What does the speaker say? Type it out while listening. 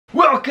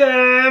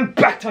Welcome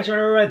back to my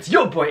channel. It's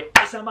your boy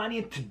Armani,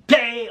 and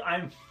today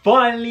I'm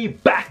finally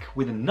back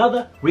with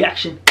another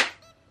reaction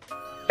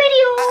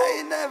video.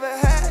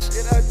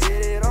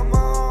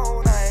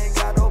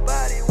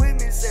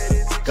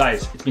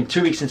 Guys, it's been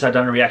 2 weeks since I've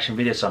done a reaction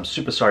video, so I'm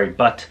super sorry,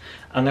 but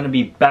I'm gonna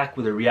be back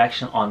with a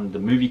reaction on the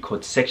movie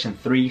called Section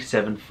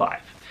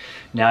 375.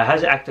 Now, it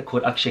has an actor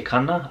called Akshaye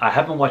Khanna. I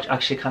haven't watched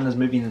Akshaye Khanna's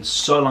movie in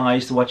so long. I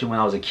used to watch it when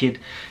I was a kid.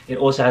 It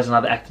also has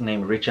another actor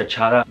named Richa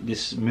Chadha.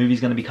 This movie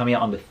is going to be coming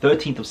out on the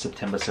 13th of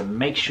September, so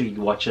make sure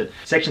you watch it.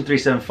 Section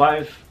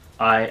 375,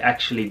 I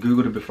actually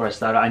Googled it before I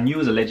started. I knew it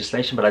was a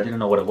legislation, but I didn't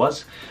know what it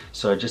was.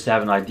 So just to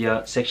have an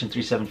idea, Section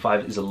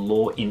 375 is a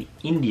law in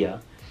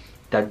India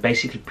that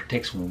basically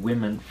protects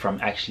women from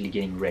actually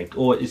getting raped.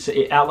 Or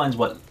it outlines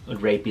what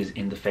rape is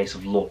in the face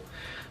of law.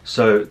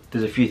 So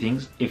there's a few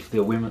things. If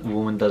the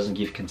woman doesn't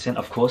give consent,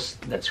 of course,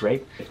 that's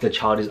rape. If the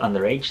child is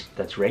underage,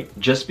 that's rape.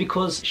 Just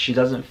because she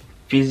doesn't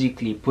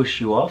physically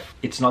push you off,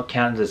 it's not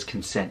counted as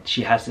consent.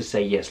 She has to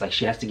say yes, like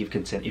she has to give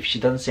consent. If she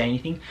doesn't say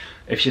anything,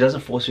 if she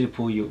doesn't forcefully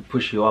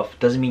push you off,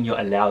 doesn't mean you're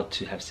allowed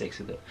to have sex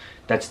with her.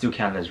 That's still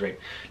counted as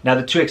rape. Now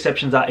the two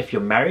exceptions are if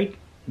you're married.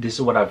 This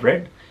is what I've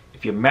read.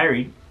 If you're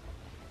married,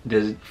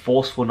 there's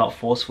forceful, not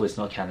forceful, it's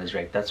not counted as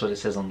rape. That's what it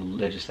says on the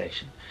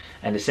legislation.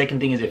 And the second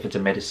thing is if it's a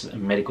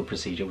medical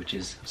procedure, which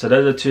is... So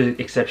those are two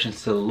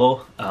exceptions to the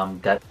law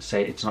that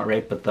say it's not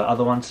rape. But the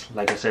other ones,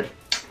 like I said,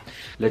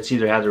 let's see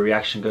how the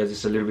reaction goes.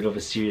 It's a little bit of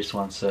a serious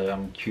one, so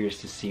I'm curious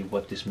to see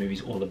what this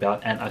movie's all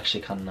about. And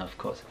Akshaye Khanna, of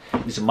course.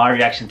 This is my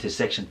reaction to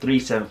Section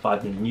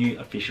 375, the new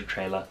official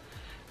trailer.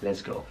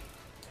 Let's go.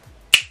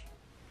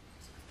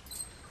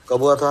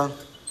 कब हुआ था?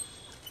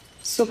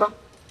 सुबह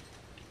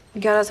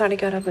 11 साढ़े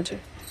 11 बजे।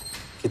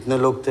 कितने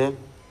लोग थे?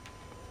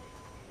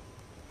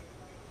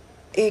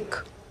 एक।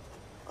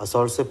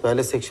 असॉल्ट से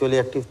पहले सेक्सुअली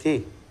एक्टिव थी?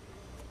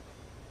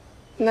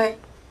 नहीं।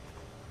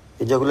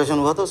 इजैकुलेशन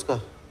हुआ था उसका?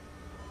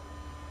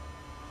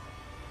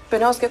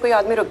 बिना उसके कोई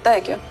आदमी रुकता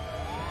है क्या?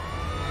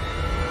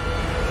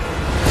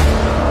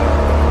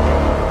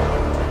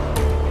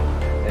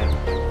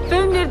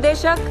 फिल्म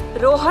निर्देशक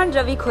रोहन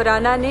रवि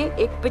खुराना ने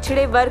एक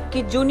पिछड़े वर्ग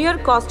की junior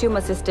costume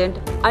assistant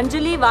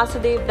Anjali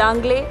Vasudev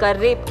दांगले का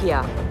रेप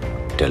किया।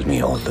 Tell me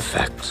all the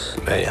facts.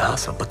 मैं यहाँ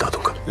सब बता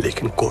दूंगा,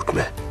 लेकिन कोर्ट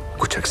में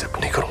कुछ एक्सेप्ट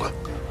नहीं करूंगा।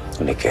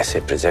 उन्हें कैसे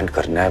प्रेजेंट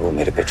करना है वो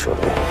मेरे पे छोड़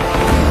दो।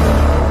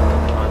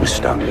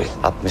 मिस्टर डांगले,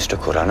 आप मिस्टर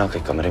खुराना के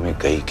कमरे में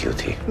गई क्यों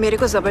थी? मेरे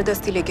को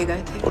जबरदस्ती लेके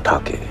गए थे। उठा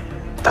के,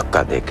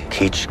 धक्का दे के,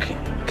 खींच के,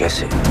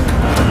 कैसे?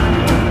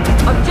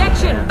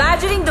 Objection!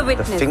 Badgering the The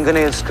witness.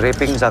 fingernail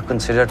scrapings are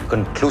considered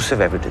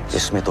conclusive evidence.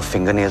 इसमें तो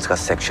fingernails का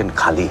सेक्शन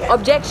खाली है।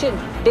 Objection!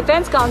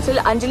 Defense counsel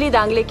अंजलि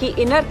दांगले की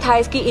inner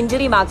thighs की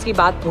इंजरी मार्क्स की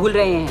बात भूल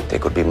रहे हैं। They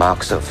could be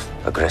marks of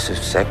aggressive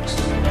sex.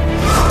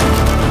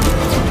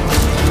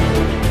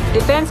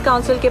 Defence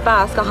council के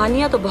पास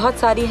कहानियां तो बहुत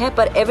सारी हैं,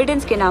 पर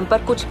एविडेंस के नाम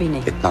पर कुछ भी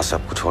नहीं। इतना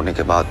सब कुछ होने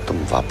के बाद तुम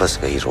वापस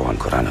गई रोहन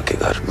खुराना के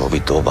घर, वो भी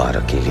 2 बार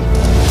अकेली।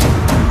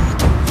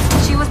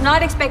 She was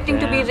not expecting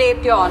to be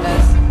raped, Your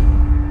Honors.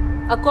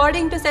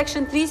 According to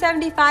Section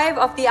 375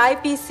 of the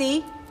IPC,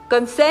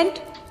 consent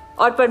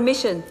और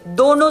permission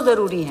दोनों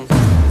जरूरी हैं।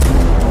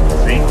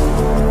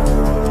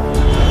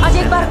 आज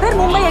एक बार फिर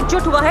मुंबई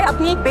एकजुट हुआ है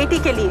अपनी एक बेटी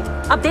के लिए।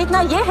 अब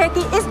देखना यह है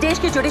कि इस देश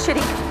की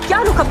जुडिशरी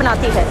क्या रुख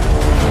अपनाती है।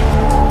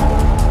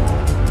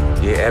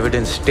 ये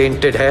एविडेंस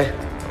टेंटेड है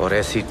और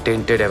ऐसी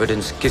टेंटेड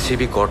एविडेंस किसी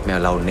भी कोर्ट में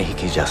अलाउ नहीं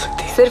की जा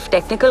सकती। सिर्फ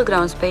टेक्निकल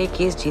ग्राउंड्स पे ये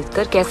केस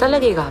जीतकर कैसा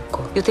लगेगा आपको?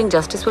 You think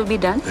justice will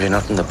be done? We're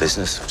not in the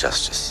business of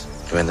justice.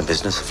 We're in the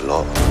business of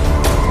law.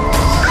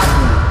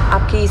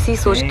 आपकी इसी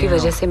सोच की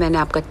वजह से मैंने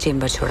आपका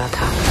चेंबर छोड़ा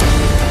था।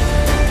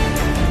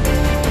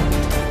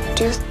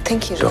 Do you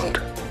think he's Don't.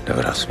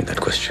 Never ask me that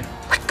question.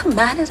 But the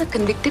man is a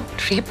convicted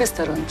rapist,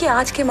 Tarun. कि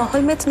आज के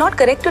माहौल में it's not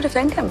correct to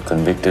defend him.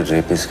 Convicted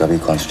rapist का भी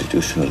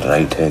constitutional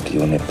right है कि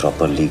उन्हें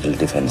proper legal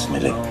defense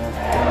मिले।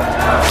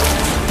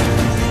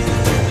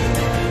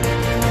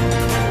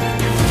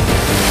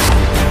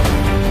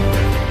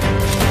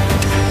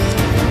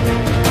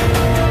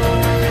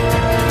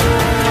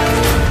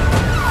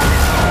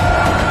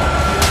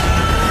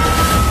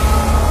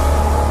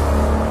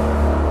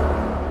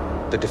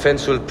 The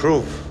defense will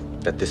prove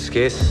that this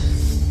case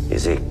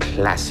is a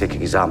classic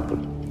example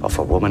of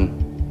a woman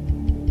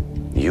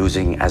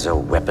using as a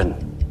weapon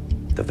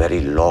the very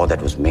law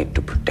that was made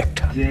to protect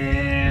her.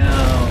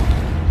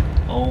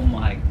 Damn. Oh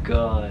my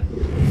god.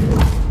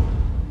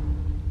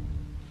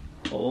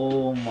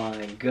 Oh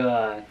my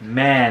god.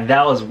 Man,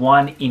 that was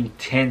one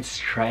intense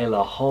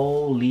trailer.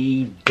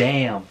 Holy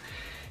damn.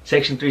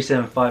 Section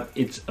 375,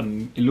 it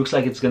looks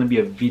like it's going to be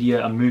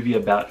a movie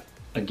about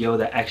a girl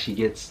that actually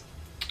gets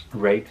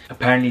raped.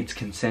 Apparently it's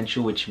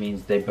consensual, which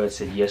means they both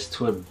said yes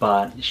to it,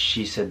 but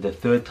she said the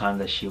third time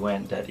that she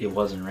went that it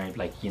wasn't rape.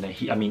 Like, you know,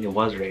 it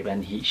was rape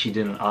and she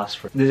didn't ask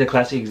for it. There's a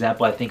classic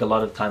example. I think a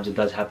lot of times it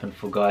does happen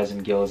for guys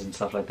and girls and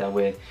stuff like that,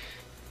 where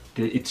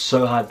it's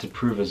so hard to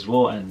prove as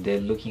well, and they're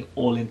looking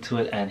all into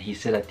it. And he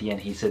said at the end,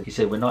 he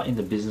said we're not in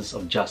the business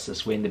of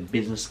justice, we're in the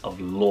business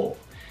of law.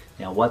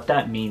 Now what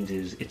that means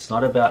is, it's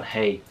not about,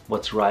 hey,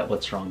 what's right,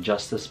 what's wrong.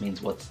 Justice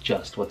means what's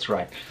just, what's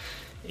right.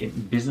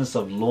 business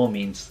of law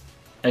means,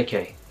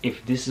 okay,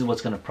 if this is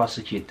what's going to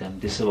prosecute them,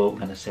 this is what we're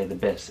going to say the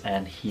best.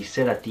 And he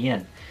said at the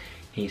end,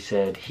 he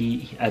said he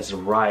has the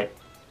right,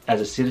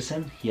 as a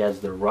citizen, he has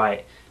the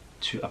right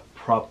to a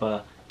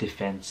proper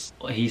defense.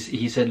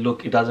 He said,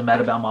 look, it doesn't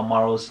matter about my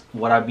morals,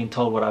 what I've been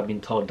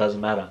told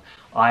doesn't matter.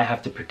 I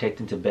have to protect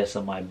him to the best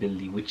of my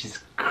ability, which is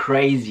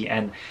crazy.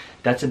 And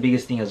that's the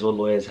biggest thing as well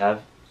lawyers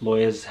have.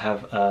 Lawyers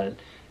have a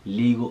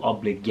legal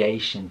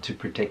obligation to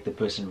protect the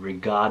person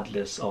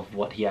regardless of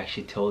what he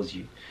actually tells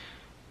you.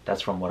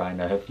 That's from what I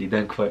know. Hopefully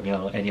don't quote me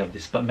on any of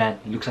this, but man,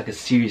 it looks like a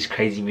serious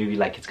crazy movie.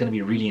 Like, it's gonna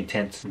be really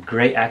intense.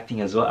 Great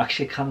acting as well.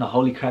 Akshaye Khanna,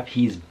 holy crap,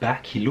 he's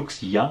back. He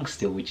looks young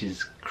still, which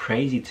is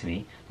crazy to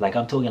me. Like,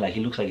 I'm talking like he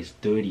looks like he's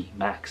 30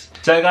 max.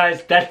 So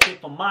guys, that's it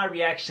for my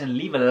reaction.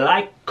 Leave a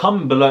like,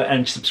 comment below,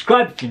 and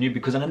subscribe if you're new,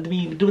 because I'm gonna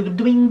be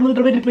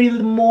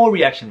doing more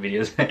reaction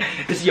videos.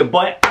 This is your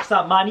boy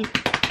Armani,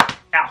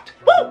 out.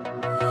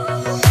 Woo!